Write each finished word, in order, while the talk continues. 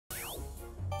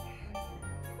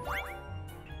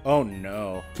Oh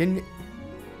no. Can you...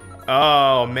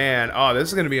 Oh man. Oh, this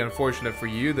is gonna be unfortunate for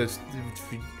you.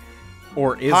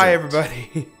 Or is Hi it?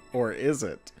 everybody. Or is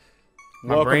it?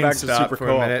 My Welcome brain back to stopped Super for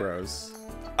a minute. Co-opBros.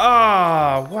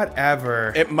 Ah,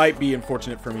 whatever. It might be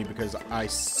unfortunate for me because I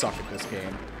suck at this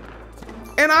game.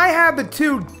 And I have the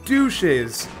two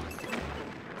douches.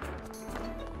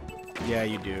 Yeah,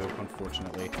 you do,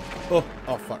 unfortunately. Oh,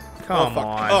 oh fuck. Come oh, fuck.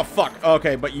 on. Oh fuck.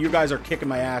 Okay, but you guys are kicking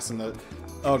my ass in the...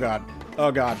 Oh god.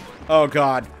 Oh god. Oh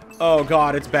god. Oh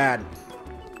god, it's bad.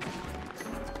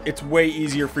 It's way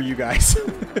easier for you guys.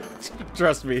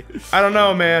 Trust me. I don't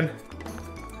know, man.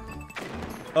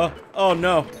 Oh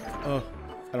no. Oh,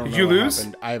 I don't know. Did you lose?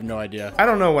 Happened. I have no idea. I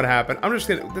don't know what happened. I'm just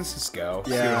gonna... Let's just go.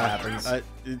 Yeah. See what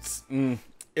happens.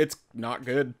 It's not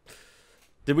good.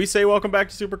 Did we say welcome back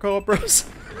to Super Co-opBros?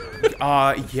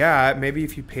 Yeah, maybe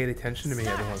if you paid attention to me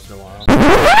every once in a while.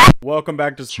 Welcome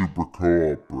back to Super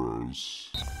Co-opBros.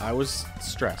 I was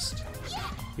stressed.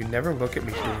 You never look at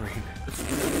me during.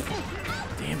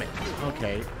 Damn it.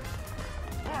 Okay.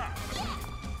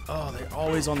 Oh, they're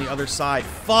always on the other side.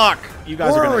 Fuck! You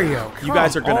guys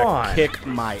are gonna kick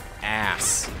my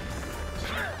ass.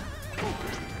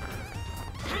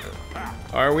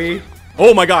 Are we?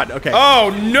 Oh my god, okay. Oh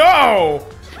no!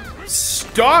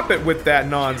 Stop it with that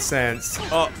nonsense.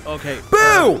 Oh, okay.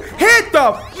 Boo! Hit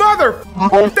the mother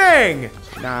thing!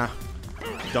 Nah.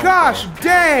 Don't Gosh go.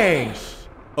 dang!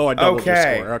 Oh, I doubled your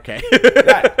Okay. score. Okay.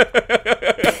 That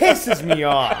pisses me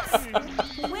off.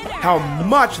 How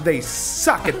much they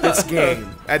suck at this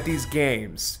game, at these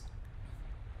games.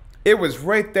 It was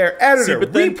right there. Editor,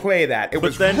 but then- replay that. It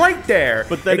was then- right there.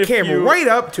 but then it if came you- right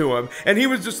up to him, and he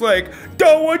was just like,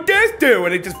 "Don't what this do?"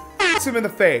 And it just f***s him in the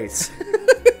face.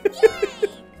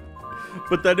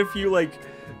 But then if you like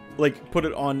put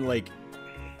it on like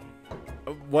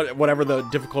whatever the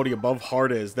difficulty above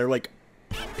hard is, they're like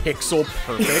pixel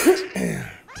perfect.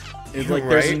 It's like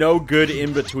there's Right? no good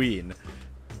in between.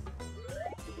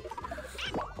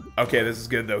 Okay, this is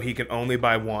good though. He can only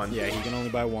buy one. Yeah, he can only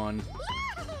buy one.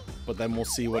 But then we'll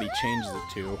see what he changes it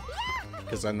to,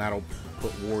 because then that'll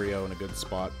put Wario in a good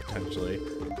spot potentially.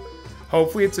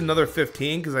 Hopefully it's another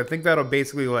 15, because I think that'll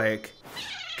basically like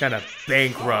kind of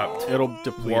bankrupt. It'll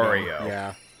deplete Wario. him.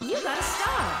 Yeah. You got a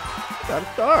star. Got a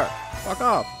star. Fuck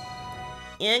off.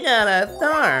 You got a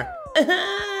star.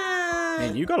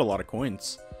 Man, you got a lot of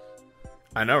coins.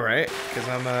 I know, right? Because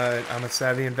I'm a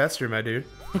savvy investor, my dude.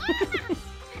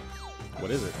 What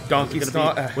is it? Donkey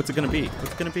stomp. What's it gonna be?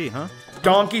 What's it gonna be, huh?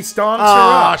 Donkey stomps her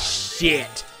Ah, up.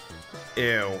 shit.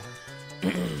 Ew.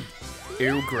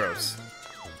 Ew, gross.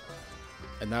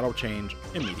 And that'll change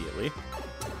immediately.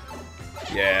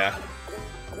 Yeah.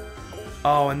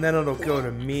 Oh, and then it'll go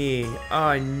to me.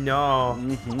 Oh, no.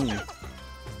 Mm-hmm.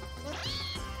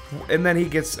 And then he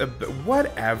gets a...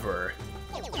 Whatever.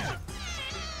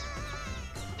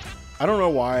 I don't know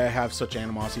why I have such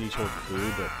animosity toward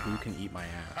Pooh, but Pooh can eat my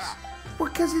ass. Well,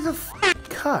 because he's a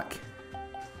cuck.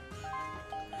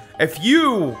 If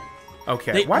you...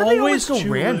 Okay, why do they always go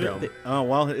random? Oh,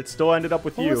 well, it still ended up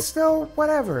with Well, you. it's still...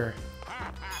 Whatever.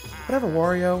 Whatever,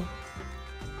 Wario.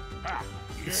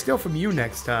 It's still from you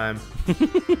next time.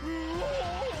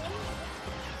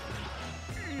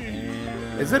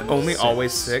 Is it only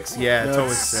always 6? Yeah, it's No,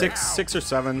 always 6. six or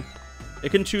 7.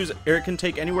 It can choose, or it can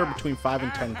take anywhere between 5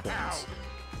 and 10 coins.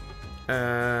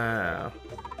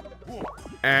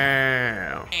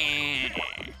 Ow.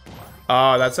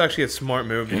 Oh, that's actually a smart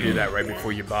move to do that right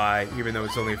before you buy, even though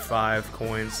it's only 5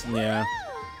 coins. Yeah.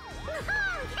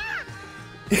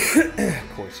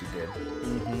 Of course you did.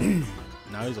 Mm-hmm.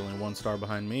 Now he's only 1 star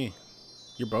behind me.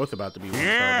 You're both about to be 1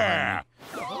 star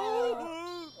behind me.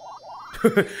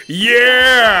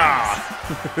 Yeah!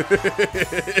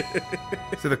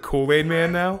 Is it the Kool-Aid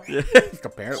Man now?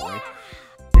 Apparently.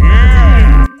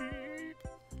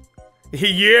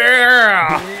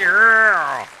 Yeah!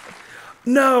 Yeah!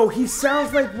 No, he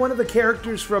sounds like one of the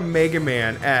characters from Mega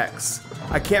Man X.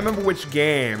 I can't remember which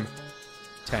game.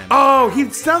 10. Oh, he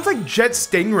sounds like Jet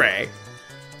Stingray.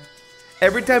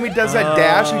 Every time he does that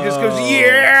dash, he just goes,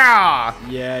 yeah!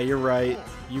 Yeah, you're right.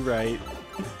 You're right.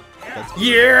 That's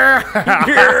Yeah!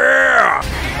 Yeah!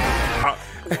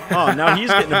 Oh, now he's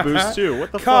getting a boost too.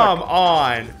 What the Come fuck?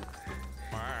 on.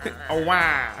 Oh,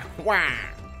 wow. Wow.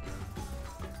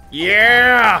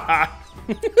 Yeah!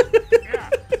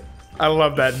 I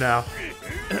love that now.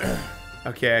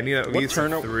 Okay, I need at least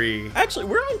turn 3. Actually,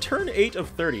 we're on turn 8 of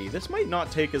 30. This might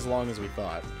not take as long as we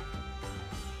thought.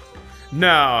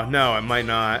 No, no, it might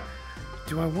not.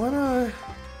 Do I wanna...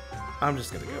 I'm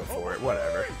just gonna go for it,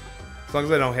 whatever. As long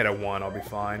as I don't hit a 1, I'll be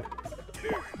fine.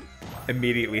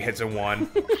 Immediately hits a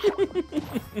 1.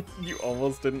 You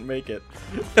almost didn't make it.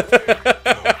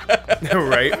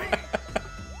 Right?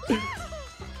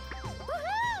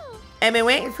 I've been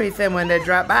waiting for someone to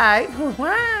drop by.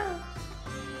 Wow.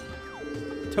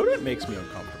 Toadette makes me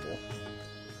uncomfortable.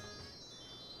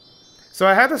 So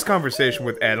I had this conversation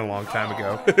with Ed a long time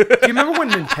ago. Do you remember when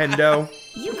Nintendo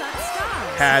You got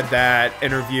stars. had that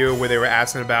interview where they were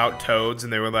asking about toads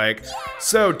and they were like,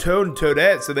 so Toad and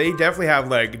Toadette, so they definitely have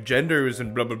like genders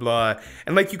and blah blah blah,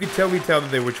 and like you could tell that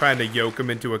they were trying to yoke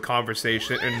them into a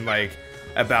conversation and like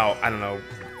about I don't know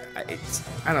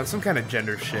some kind of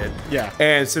gender shit. Yeah.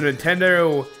 And so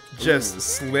Nintendo just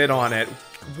slid on it,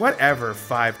 whatever,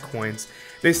 5 coins.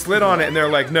 They slid on it and they're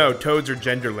like, no, toads are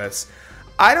genderless.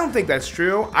 I don't think that's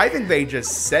true. I think they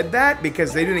just said that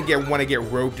because they didn't want to get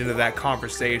roped into that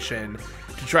conversation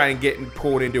to try and get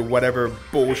pulled into whatever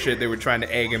bullshit they were trying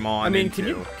to egg him on. I mean,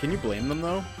 into. can you blame them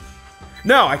though?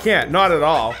 No, I can't. Not at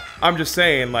all. I'm just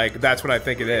saying, like, that's what I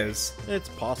think it is. It's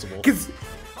possible. Because,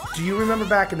 do you remember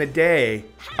back in the day,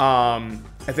 I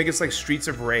think it's like Streets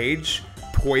of Rage,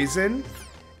 Poison,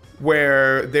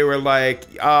 where they were like,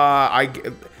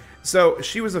 so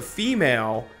she was a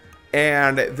female,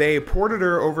 and they ported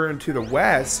her over into the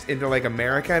West, into like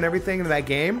America and everything in that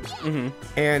game. Mm-hmm.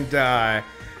 And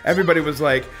everybody was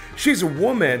like, she's a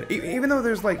woman. Even though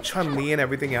there's like Chun-Li and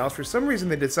everything else, for some reason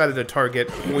they decided to target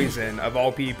Poison of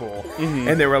all people. Mm-hmm.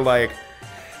 And they were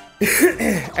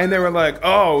like,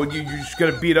 oh, you're just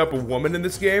gonna beat up a woman in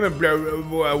this game and blah, blah,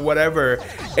 blah, whatever.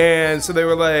 And so they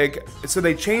were like, so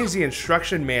they changed the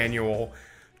instruction manual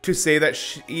to say that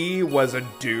she was a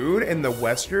dude in the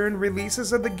Western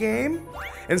releases of the game.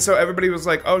 And so everybody was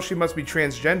like, oh, she must be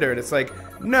transgender. And it's like,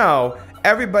 no,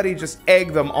 everybody just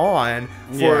egged them on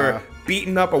for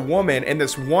beating up a woman in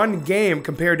this one game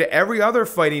compared to every other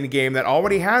fighting game that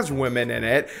already has women in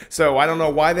it. So I don't know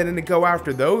why they didn't go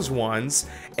after those ones.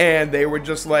 And they were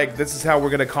just like, this is how we're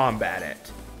going to combat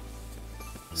it.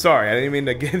 Sorry, I didn't mean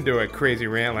to get into a crazy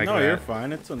rant like that. No, you're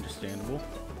fine. It's understandable.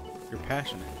 You're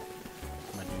passionate.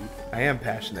 I am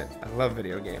passionate. I love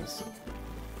video games.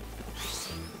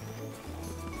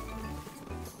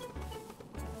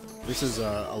 This is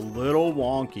a little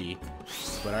wonky,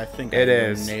 but I think it I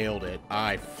is. Nailed it.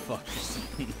 I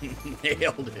fucking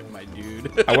nailed it, my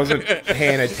dude. I wasn't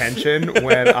paying attention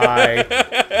when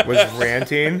I was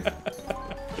ranting.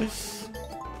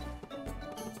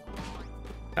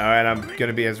 Alright, I'm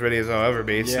gonna be as ready as I'll ever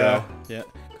be, Yeah, so. yeah.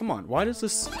 Come on, why does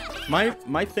this...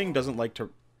 My thing doesn't like to...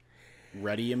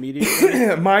 Ready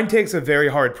immediately? Mine takes a very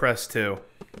hard press too.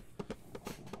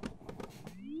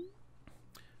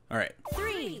 Alright.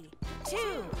 3, 2,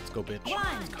 Let's go, bitch. 1,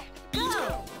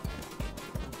 go!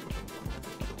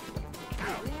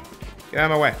 Get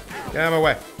out of my way. Get out of my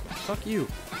way. Fuck you.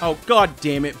 Oh, god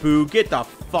damn it, Boo. Get the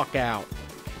fuck out.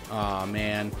 Aw,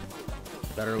 man.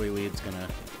 That early lead's gonna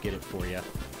get it for you.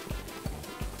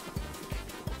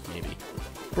 Maybe.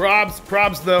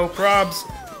 Probs though. Probs.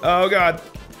 Oh god.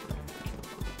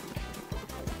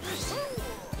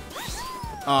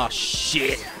 Oh,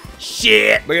 shit.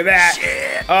 Shit. Look at that.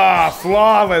 Shit. Ah,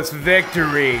 flawless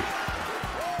victory.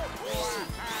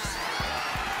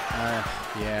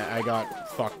 Yeah, I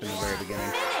got fucked in the very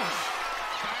beginning.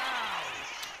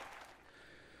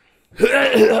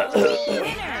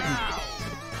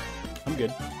 I'm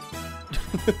good.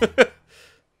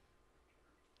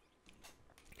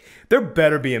 There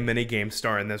better be a minigame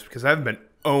star in this because I've been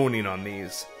owning on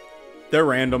these. They're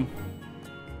random.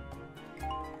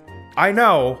 I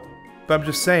know, but I'm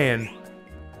just saying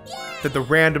that the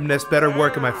randomness better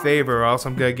work in my favor or else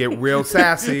I'm gonna get real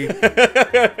sassy.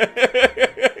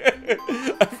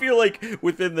 I feel like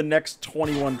within the next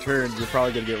 21 turns, you're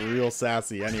probably gonna get real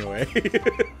sassy anyway.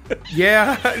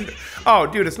 Yeah. Oh,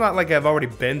 dude, it's not like I've already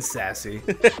been sassy.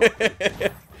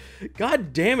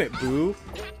 God damn it, Boo.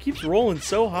 Keeps rolling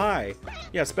so high.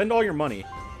 Yeah, spend all your money.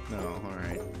 No,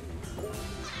 alright.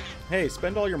 Hey,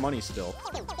 spend all your money still.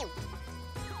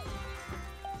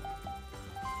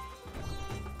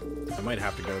 I might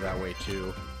have to go that way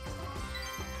too.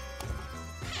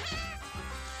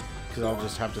 Because I'll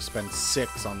just have to spend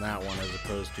 6 on that one as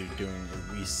opposed to doing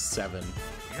at least 7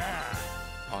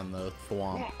 on the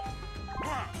thwomp.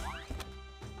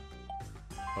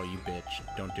 Oh, you bitch.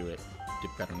 Don't do it. It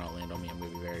better not land on me. I'm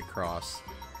going to be very cross.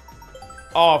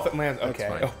 Oh, if it lands,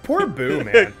 okay. Oh, poor Boo,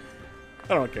 man.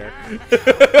 I don't care.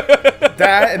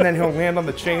 That, and then he'll land on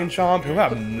the chain chomp. He'll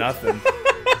have nothing.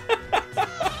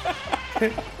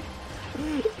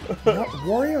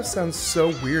 Wario sounds so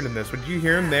weird in this. Would you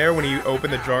hear him there when you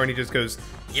open the jar and he just goes,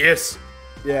 yes?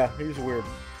 Yeah, he's weird.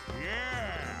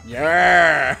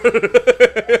 Yeah!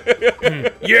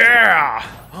 Yeah!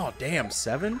 Oh, damn,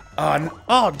 7?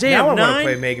 Oh, damn, now I want 9? to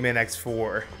play Mega Man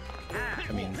X4.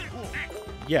 I mean,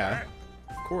 yeah,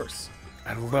 of course.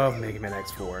 I love Mega Man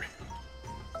X4.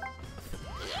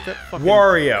 That fucking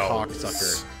Wario.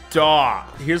 cocksucker.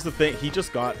 Stop. Here's the thing, he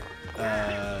just got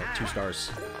 2 stars.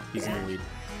 He's in the lead.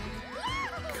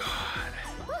 God.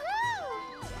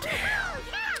 Damn.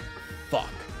 Fuck.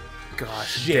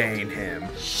 Gosh Shit. dang him.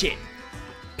 Shit.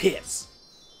 Piss.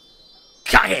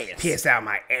 Piss out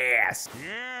my ass.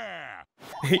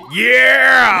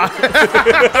 Yeah.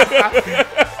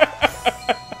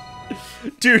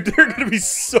 Dude, there are gonna be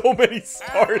so many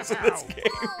stars in this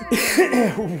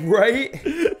game. Right?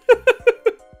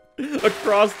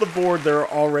 Across the board, there are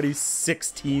already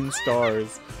 16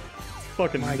 stars. It's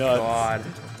fucking My nuts. God.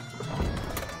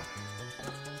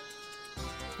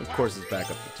 Of course, it's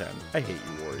back up to 10. I hate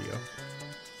you, Wario.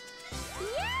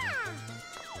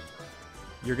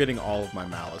 You're getting all of my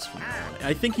malice from now on.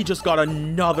 I think he just got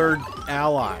another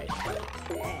ally.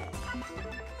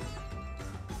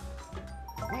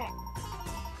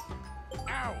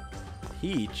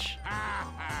 Peach.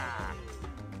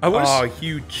 I wish. Oh,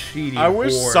 you cheating I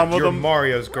wish whore. some of You're them-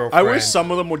 Mario's girlfriend. I wish some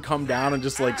of them would come down and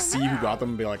just like see who got them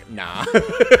and be like, nah.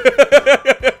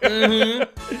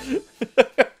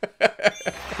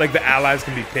 Like the allies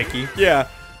can be picky. Yeah.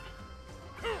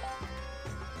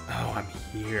 Oh, I'm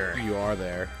here. You are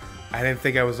there. I didn't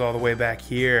think I was all the way back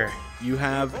here. You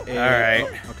have a. All right.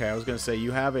 Oh, okay, I was gonna say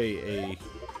you have a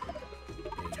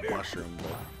mushroom.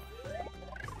 But...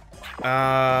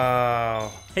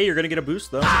 Oh. Hey, you're gonna get a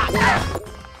boost though.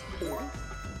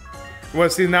 Well,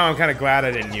 see, now I'm kind of glad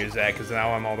I didn't use that because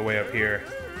now I'm all the way up here.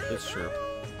 That's true.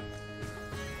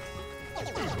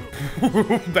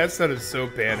 That sounded so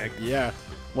panicked. Yeah.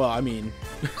 Well, I mean,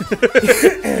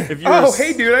 if you're Oh,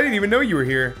 hey, dude! I didn't even know you were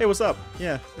here. Hey, what's up?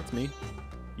 Yeah, it's me,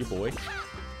 your boy.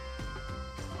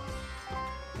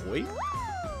 Wait.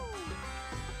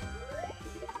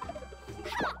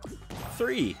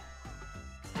 3.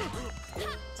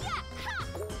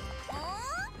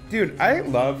 Dude, I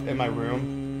love in my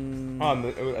room on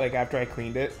the like after I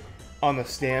cleaned it on the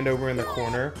stand over in the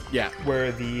corner. Yeah.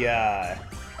 Where the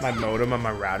my modem and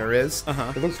my router is.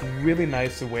 Uh-huh. It looks really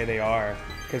nice the way they are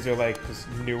because they're like just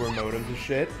newer modems and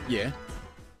shit. Yeah.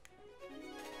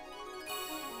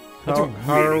 That's a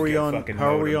How are really we good on? fucking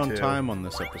How are we modem, on too. time on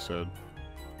this episode?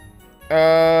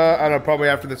 I don't know. Probably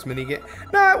after this mini game.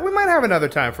 Nah, we might have another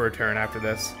time for a turn after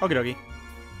this. Okie dokie.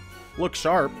 Look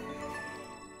sharp.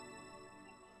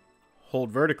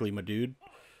 Hold vertically, my dude.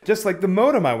 Just like the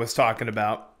modem I was talking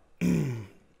about.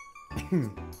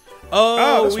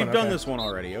 Oh, this we've one, done okay. this one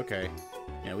already. Okay.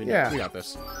 Yeah, we Yeah. got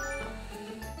this.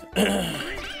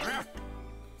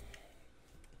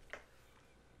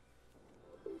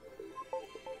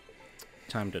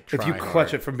 Time to try. If you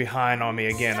clutch it from behind on me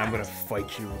again, I'm gonna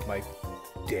fight you with my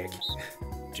dick.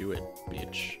 Do it,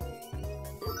 bitch.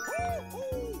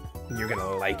 And you're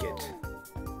gonna like it.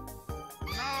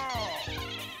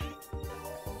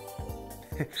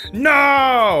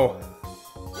 No!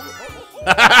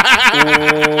 Oh,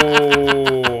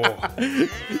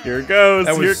 Here it goes.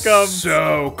 that was Here it comes.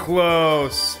 so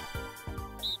close.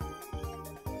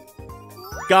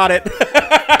 Got it.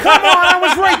 Come on, I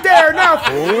was right there. Now,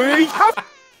 how-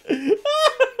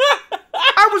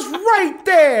 I was right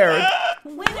there.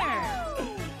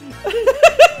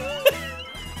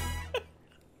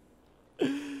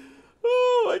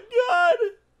 Oh my god.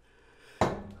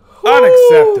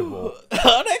 Unacceptable.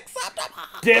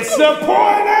 Unacceptable.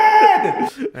 Disappointed.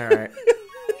 All right.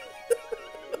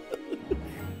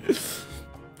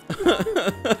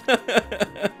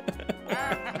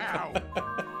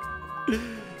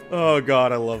 Oh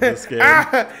god, I love this game.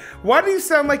 Why did he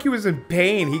sound like he was in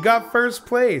pain? He got first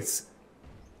place.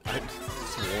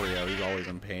 It's Wario, he's always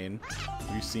in pain.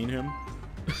 Have you seen him?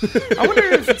 I wonder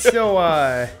if it's still,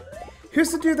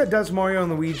 who's the dude that does Mario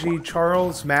and Luigi?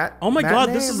 Charles, Matt? Oh my god,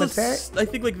 this Matinee? is I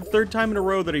think like the 3rd time in a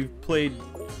row that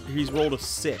he's rolled a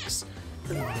 6.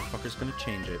 The motherfucker's gonna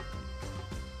change it.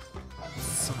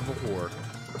 Son of a whore.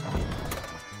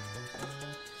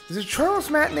 Is it Charles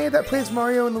Matinee that plays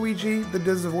Mario and Luigi that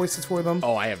does the voices for them?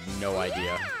 Oh, I have no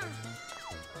idea.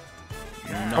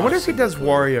 I wonder if he does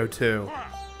Wario too.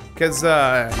 Because,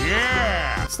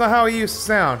 it's not how he used to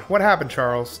sound. What happened,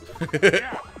 Charles?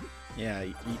 Yeah,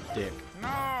 eat dick.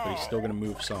 But he's still gonna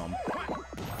move some.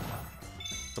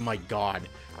 Oh my god.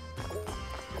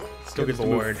 Still Good gets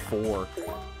lord. to move 4.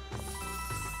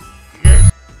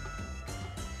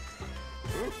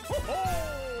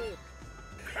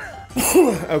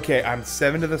 Okay, I'm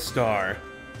 7 to the star.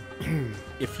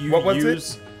 If you What was it?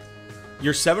 use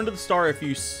You're 7 to the star if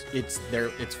you. It's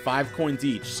 5 coins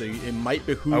each, so it might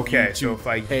behoove you to Okay, so if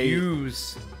I pay.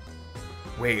 use...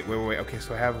 Wait. Okay,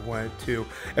 so I have 1, 2.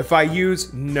 If I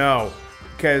use... No.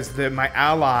 Because my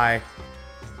ally...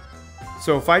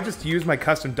 So if I just use my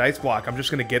custom dice block, I'm just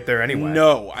going to get there anyway.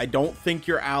 No, I don't think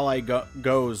your ally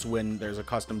goes when there's a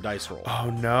custom dice roll.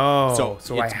 Oh, no.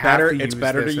 So I it's have better. to It's use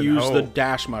better this to and use the hope.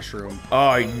 dash mushroom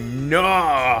Oh,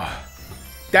 no.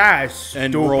 That's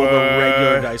and stupid. roll the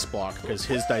regular dice block because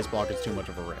his dice block is too much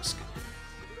of a risk.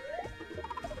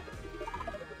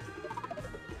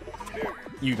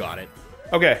 You got it.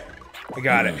 Okay, I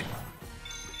got it.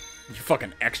 You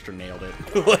fucking extra nailed it.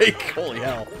 Like, holy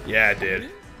hell. Yeah, I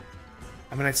did.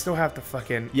 I mean, I still have to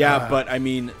fucking... Yeah, but I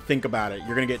mean, think about it.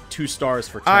 You're gonna get 2 stars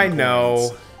for 10 I coins.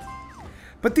 know.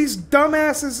 But these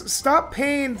dumbasses, stop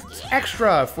paying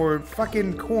extra for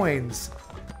fucking coins.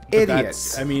 But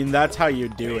Idiots. I mean, that's how you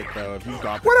do it, though. If you've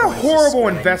got the What a coins to horrible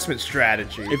spend. investment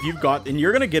strategy. If you've got, and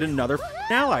you're gonna get another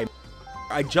ally.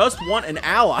 I just want an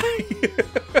ally.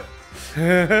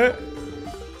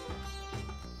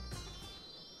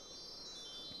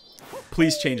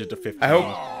 Please change it to 15.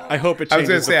 I hope it changes I was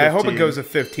gonna say, to I hope 15. it goes to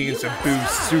 15 so Boo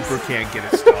Super can't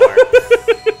get a star.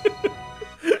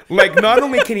 Like, not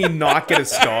only can he not get a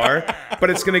star, but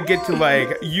it's gonna get to, like,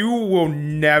 you will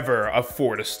never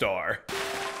afford a star.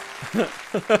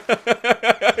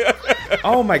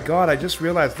 Oh my god, I just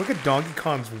realized, look at Donkey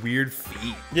Kong's weird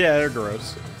feet. Yeah, they're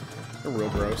gross. They're real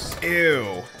gross.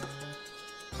 Ew.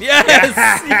 Yes!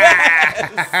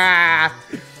 Yes!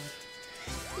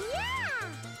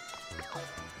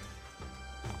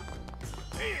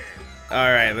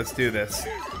 Alright, let's do this.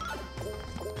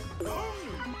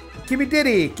 Give me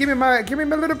Diddy. Give me my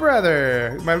little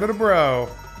brother. My little bro.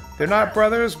 They're not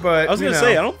brothers, but I was gonna you know,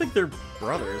 say, I don't think they're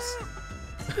brothers.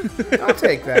 I'll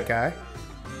take that guy.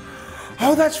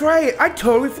 Oh, that's right. I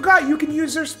totally forgot. You can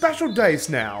use their special dice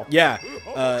now. Yeah.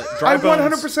 Dry I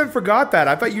bones. 100% forgot that.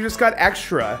 I thought you just got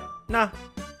extra. Nah.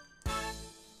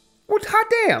 Well, hot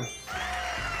damn.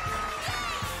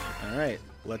 All right.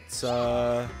 Let's.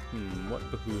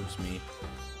 What behooves me?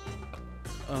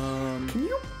 Can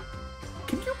you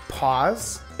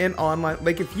pause in online?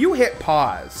 Like, if you hit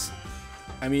pause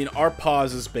I mean, our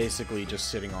pause is basically just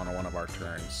sitting on one of our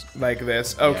turns. like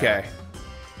this, okay.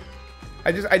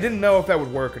 I didn't know if that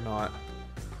would work or not.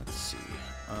 Let's see.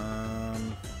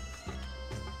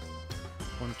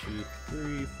 1, 2,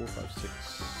 3, 4, 5, 6,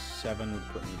 7 would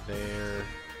put me there.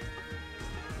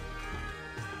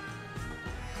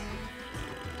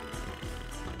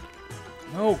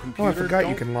 No, computer. Oh, I forgot you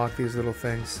don't- can lock these little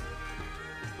things.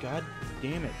 God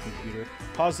damn it, computer.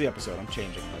 Pause the episode. I'm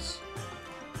changing this.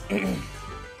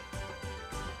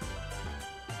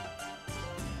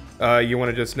 You want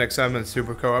to just next time in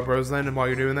SuperCo-opBros then, and while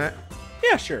you're doing that?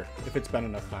 Yeah, sure. If it's been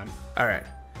enough time. All right.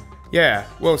 Yeah,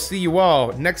 we'll see you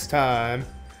all next time.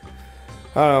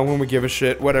 When we give a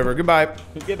shit. Whatever. Goodbye.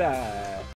 Goodbye.